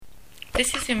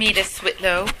This is Amita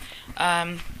Switlow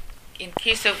in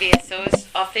Tirso VSO's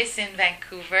office in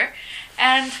Vancouver.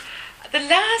 And the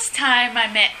last time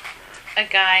I met a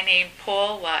guy named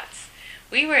Paul Watts,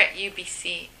 we were at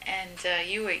UBC, and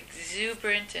you were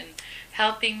exuberant and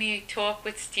helping me talk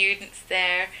with students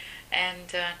there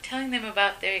and telling them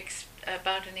about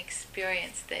about an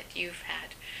experience that you've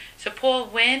had. So Paul,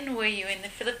 when were you in the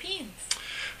Philippines?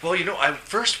 Well, I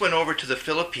first went over to the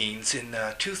Philippines in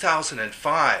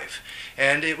 2005,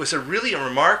 and it was a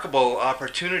remarkable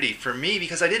opportunity for me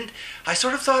because I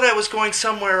sort of thought I was going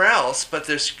somewhere else, but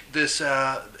this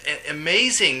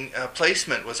amazing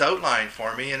placement was outlined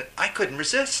for me, and I couldn't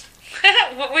resist.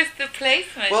 What was the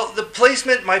placement? Well,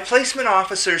 my placement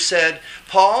officer said,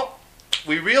 Paul,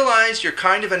 we realize you're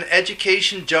kind of an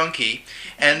education junkie,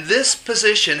 and this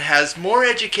position has more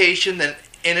education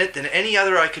in it than any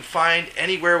other I could find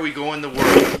anywhere we go in the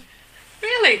world.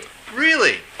 Really?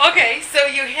 Really. Okay, so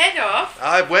you head off.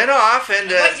 I went off and...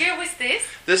 what year was this?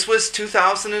 This was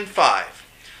 2005.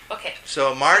 Okay.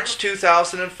 So March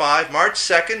 2005, March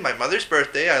 2nd, my mother's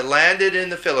birthday, I landed in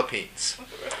the Philippines.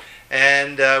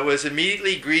 And was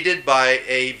immediately greeted by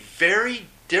a very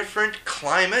different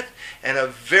climate and a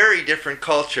very different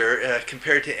culture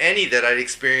compared to any that I'd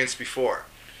experienced before.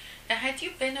 Now, had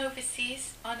you been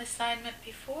overseas on assignment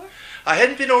before? I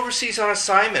hadn't been overseas on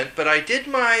assignment, but I did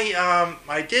my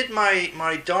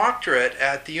doctorate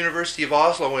at the University of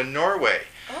Oslo in Norway.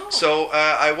 Oh. So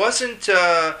I wasn't.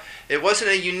 It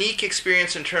wasn't a unique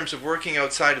experience in terms of working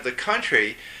outside of the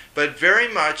country, but very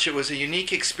much it was a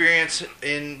unique experience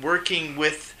in working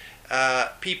with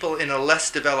people in a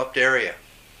less developed area.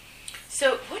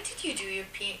 So, what did you do your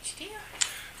PhD on?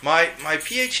 My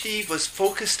PhD was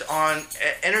focused on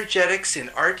energetics in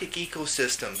Arctic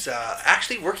ecosystems,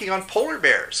 actually working on polar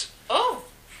bears. Oh,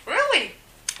 really?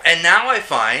 And now I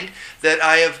find that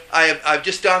I've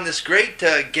just done this great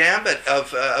gambit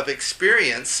of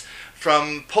experience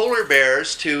from polar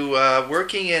bears to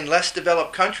working in less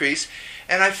developed countries,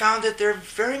 and I found that they're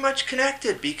very much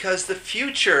connected because the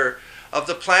future of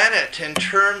the planet in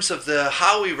terms of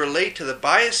how we relate to the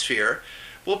biosphere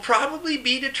will probably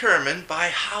be determined by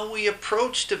how we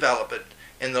approach development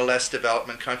in the less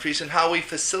development countries and how we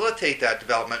facilitate that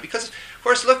development. Because, of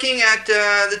course, looking at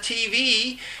the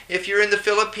TV, if you're in the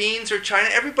Philippines or China,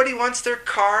 everybody wants their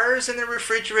cars and their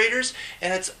refrigerators,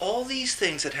 and it's all these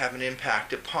things that have an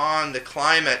impact upon the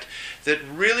climate that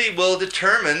really will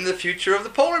determine the future of the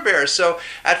polar bears. So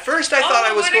at first I thought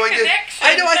I was going to...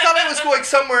 I know, I thought I was going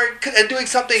somewhere and doing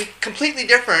something completely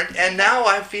different, and now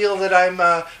I feel that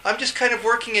I'm just kind of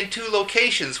working in two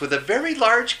locations with a very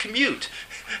large commute.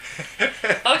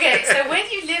 Okay, so where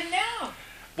do you live now?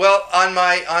 Well, on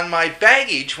my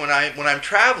baggage when I'm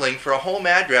traveling for a home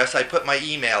address, I put my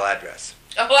email address.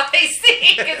 Oh, I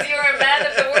see, because you're a man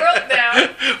of the world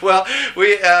now. Well,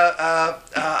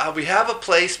 we have a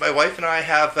place. My wife and I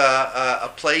have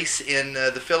a place in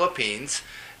the Philippines,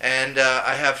 and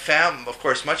I have of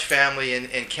course, much family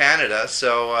in Canada.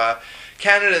 So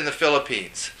Canada and the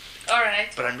Philippines. All right.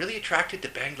 But I'm really attracted to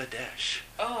Bangladesh.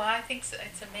 Oh, I think so.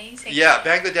 It's amazing. Yeah,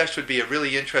 Bangladesh would be a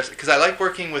really interesting, because I like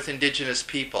working with indigenous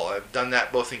people. I've done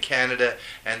that both in Canada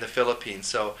and the Philippines.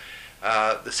 So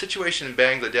the situation in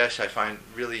Bangladesh I find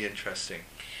really interesting.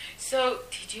 So,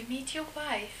 did you meet your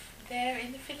wife there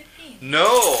in the Philippines?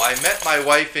 No, I met my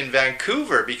wife in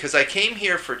Vancouver because I came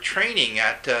here for training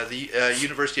at the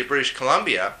University of British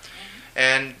Columbia. Mm-hmm.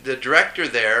 And the director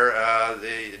there,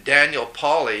 Daniel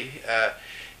Pauly,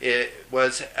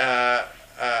 was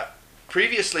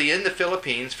previously in the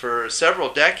Philippines for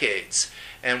several decades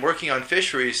and working on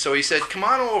fisheries. So he said, come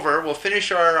on over, we'll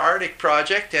finish our Arctic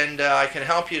project and I can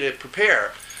help you to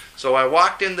prepare. So I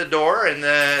walked in the door, and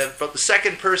but the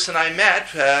second person I met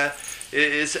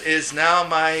is now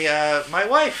my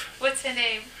wife. What's her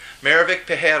name? Marivic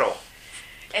Pejero.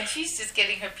 And she's just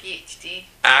getting her PhD.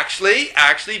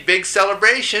 Actually, big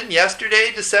celebration.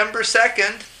 Yesterday, December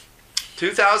 2nd,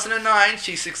 2009,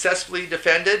 she successfully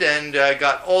defended and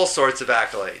got all sorts of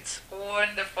accolades.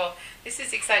 Wonderful. This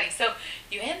is exciting. So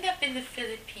you end up in the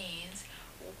Philippines.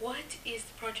 What is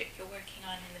the project you're working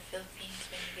on in the Philippines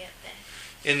when you get there?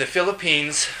 In the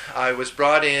Philippines, I was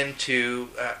brought in to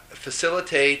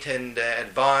facilitate and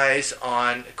advise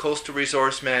on coastal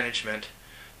resource management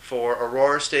for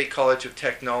Aurora State College of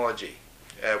Technology,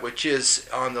 which is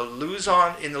on the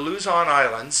in the Luzon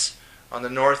Islands, on the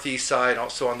northeast side,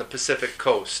 also on the Pacific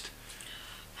coast.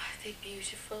 Are they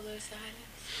beautiful, those islands?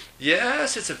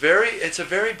 Yes, it's a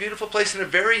very beautiful place and a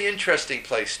very interesting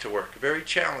place to work. A very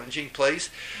challenging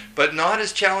place, but not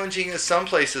as challenging as some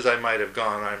places I might have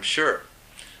gone, I'm sure.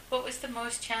 What was the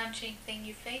most challenging thing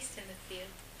you faced in the field?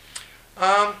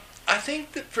 I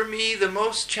think that for me, the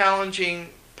most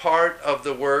challenging part of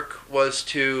the work was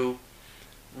to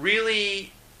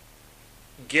really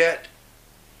get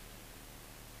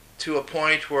to a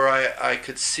point where I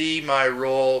could see my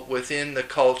role within the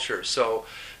culture. So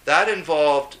that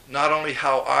involved not only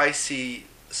how I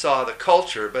saw the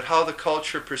culture, but how the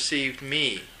culture perceived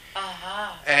me.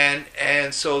 Uh-huh.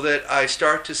 And so that I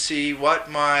start to see what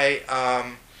my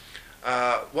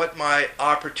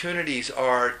opportunities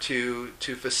are to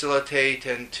facilitate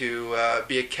and to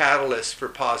be a catalyst for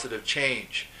positive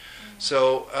change. Mm-hmm.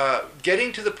 So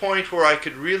getting to the point where I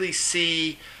could really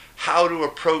see how to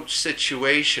approach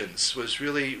situations was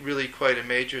really quite a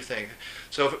major thing.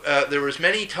 So there was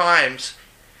many times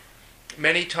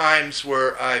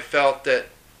where I felt that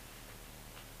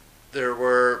there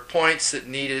were points that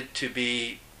needed to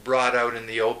be brought out in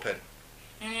the open.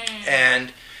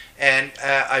 And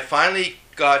I finally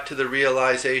got to the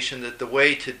realization that the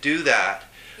way to do that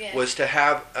was to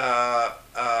have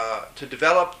to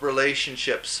develop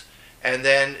relationships and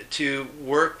then to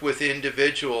work with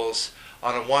individuals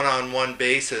on a one-on-one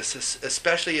basis,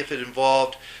 especially if it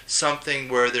involved something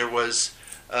where there was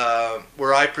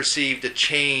where I perceived a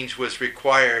change was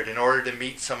required in order to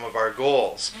meet some of our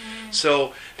goals.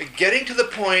 So getting to the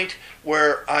point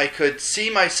where I could see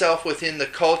myself within the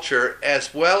culture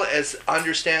as well as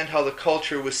understand how the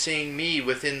culture was seeing me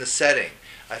within the setting,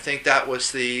 I think that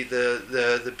was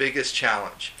the biggest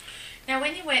challenge. Now,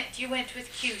 when you went with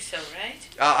QSO, right?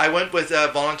 I went with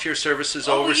Volunteer Services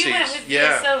Overseas. You went with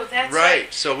VSO, that's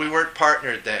right. So we weren't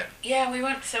partnered then. Yeah, we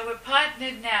weren't. So we're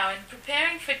partnered now. And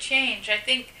preparing for change, I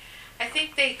think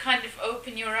they kind of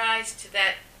open your eyes to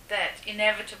that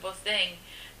inevitable thing,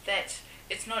 that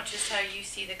it's not just how you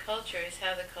see the culture, it's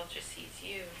how the culture sees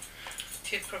you,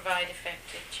 to provide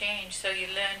effective change. So you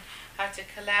learn how to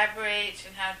collaborate,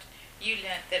 and you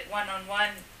learn that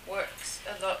one-on-one works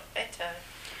a lot better.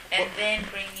 And then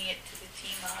bringing it to the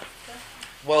team after?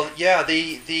 Well, yeah,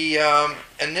 the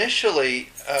initially,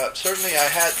 certainly I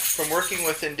had, from working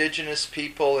with Indigenous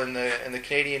people in the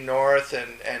Canadian North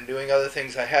and doing other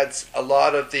things, I had a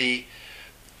lot of the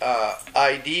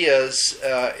ideas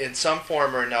in some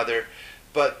form or another,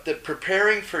 but the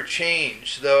preparing for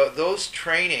change, those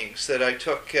trainings that I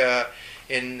took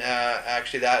in,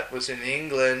 actually that was in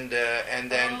England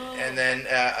and then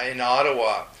in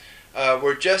Ottawa,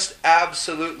 were just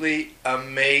absolutely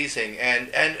amazing,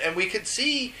 and we could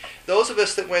see, those of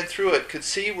us that went through it could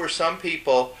see where some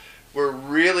people were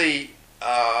really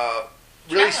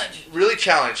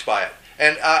challenged by it,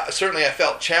 and certainly I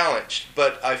felt challenged,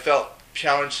 but I felt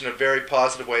challenged in a very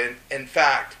positive way. And in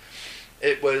fact,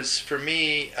 it was for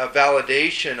me a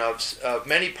validation of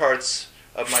many parts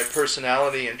of my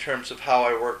personality in terms of how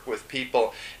I work with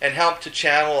people, and helped to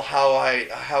channel how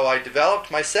I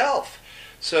developed myself.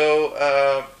 So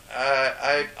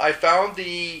I found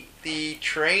the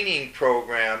training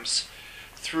programs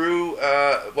through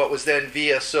what was then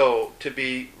VSO to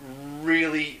be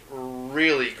really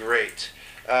great.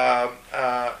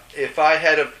 If I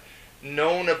had have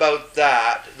known about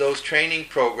those training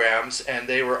programs, and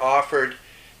they were offered,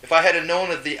 if I had have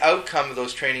known of the outcome of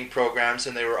those training programs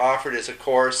and they were offered as a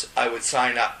course, I would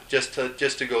sign up just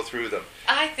to go through them.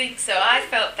 I think so. I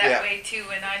felt that way too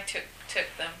when I took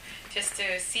them, just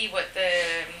to see what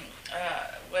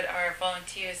our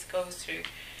volunteers go through.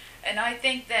 And I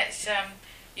think that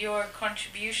your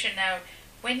contribution now,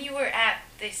 when you were at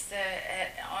this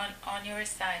on your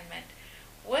assignment,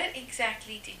 what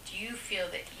exactly did you feel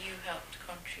that you helped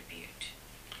contribute?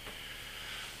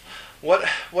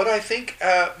 What I think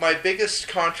my biggest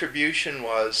contribution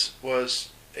was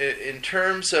in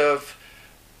terms of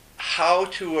how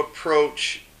to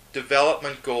approach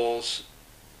development goals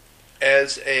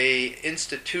as a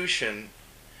institution,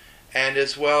 and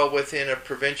as well within a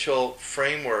provincial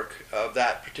framework of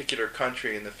that particular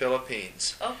country in the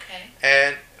Philippines. Okay.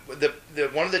 And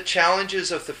one of the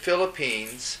challenges of the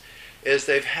Philippines is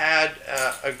they've had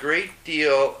a great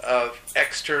deal of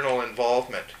external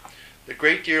involvement, a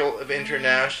great deal of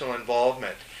international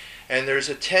involvement, and there's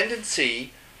a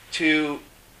tendency to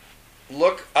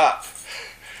look up.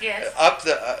 Yes.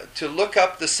 To look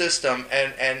up the system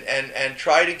and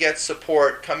try to get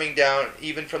support coming down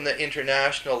even from the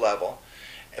international level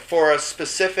for a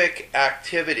specific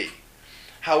activity.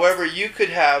 However, you could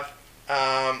have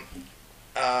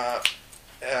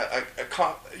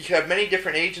you have many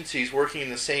different agencies working in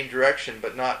the same direction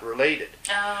but not related.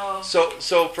 Oh.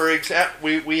 So for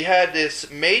example, we had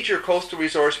this major coastal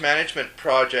resource management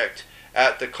project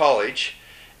at the college,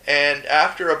 and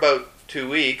after about 2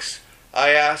 weeks,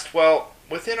 I asked, well,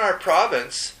 within our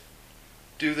province,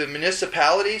 do the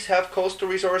municipalities have coastal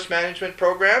resource management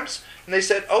programs? And they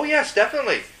said, oh yes,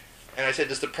 definitely. And I said,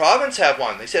 does the province have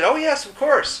one? They said, oh yes, of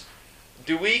course.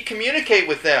 Do we communicate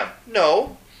with them?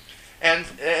 No. And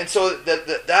so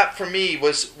that for me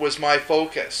was my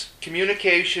focus,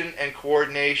 communication and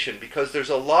coordination, because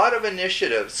there's a lot of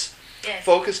initiatives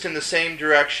focused in the same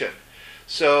direction.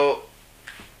 So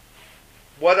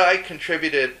what I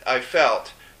contributed, I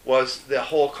felt, was the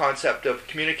whole concept of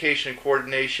communication and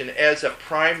coordination as a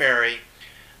primary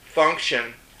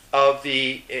function of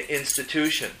the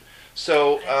institution.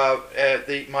 So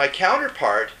my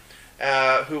counterpart,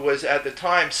 who was at the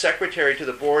time secretary to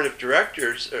the board of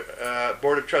directors,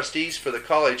 board of trustees for the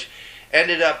college,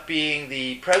 ended up being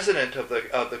the president of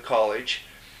the college,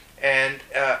 and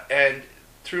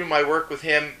through my work with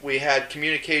him, we had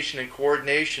communication and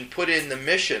coordination put in the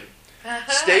mission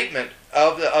statement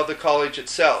of the college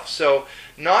itself. So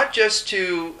not just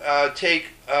to take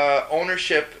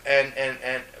ownership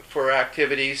and for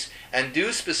activities and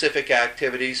do specific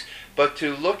activities, but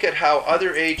to look at how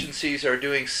other agencies are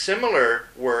doing similar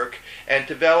work and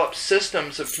develop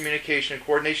systems of communication and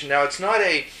coordination. Now, it's not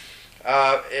a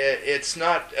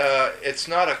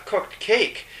cooked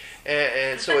cake,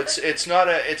 and so it's not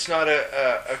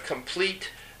a complete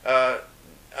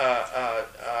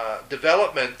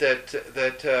development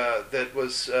that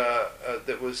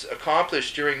was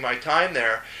accomplished during my time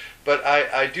there. But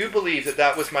I do believe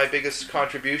that was my biggest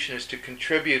contribution, is to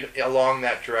contribute along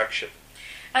that direction.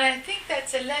 And I think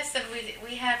that's a lesson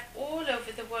we have all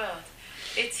over the world.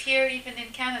 It's here even in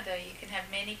Canada. You can have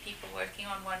many people working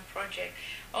on one project.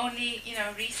 Only,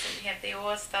 recently have they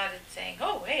all started saying,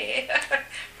 oh, hey,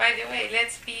 by the way,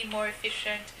 let's be more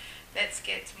efficient, let's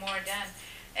get more done,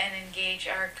 and engage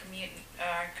our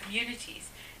communities.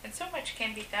 And so much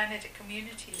can be done at a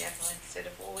community level instead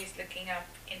of always looking up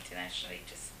internationally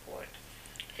to support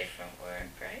different work,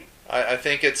 right? I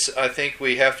think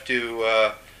we have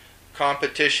to.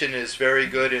 Competition is very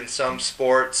good in some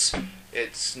sports.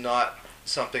 It's not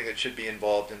something that should be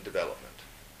involved in development.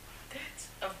 That's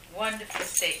a wonderful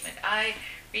statement. I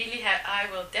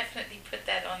will definitely put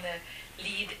that on the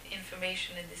lead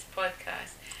information in this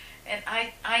podcast. And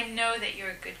I know that you're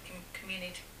a good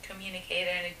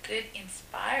communicator and a good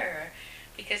inspirer,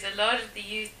 because a lot of the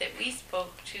youth that we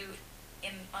spoke to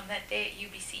on that day at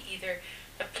UBC either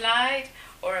applied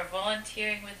or are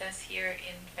volunteering with us here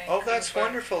in Vancouver. Oh, that's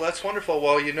wonderful! That's wonderful.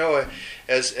 Well,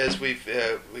 as we've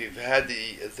had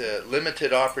the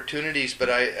limited opportunities, but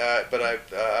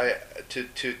I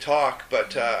to talk,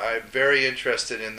 but I'm very interested in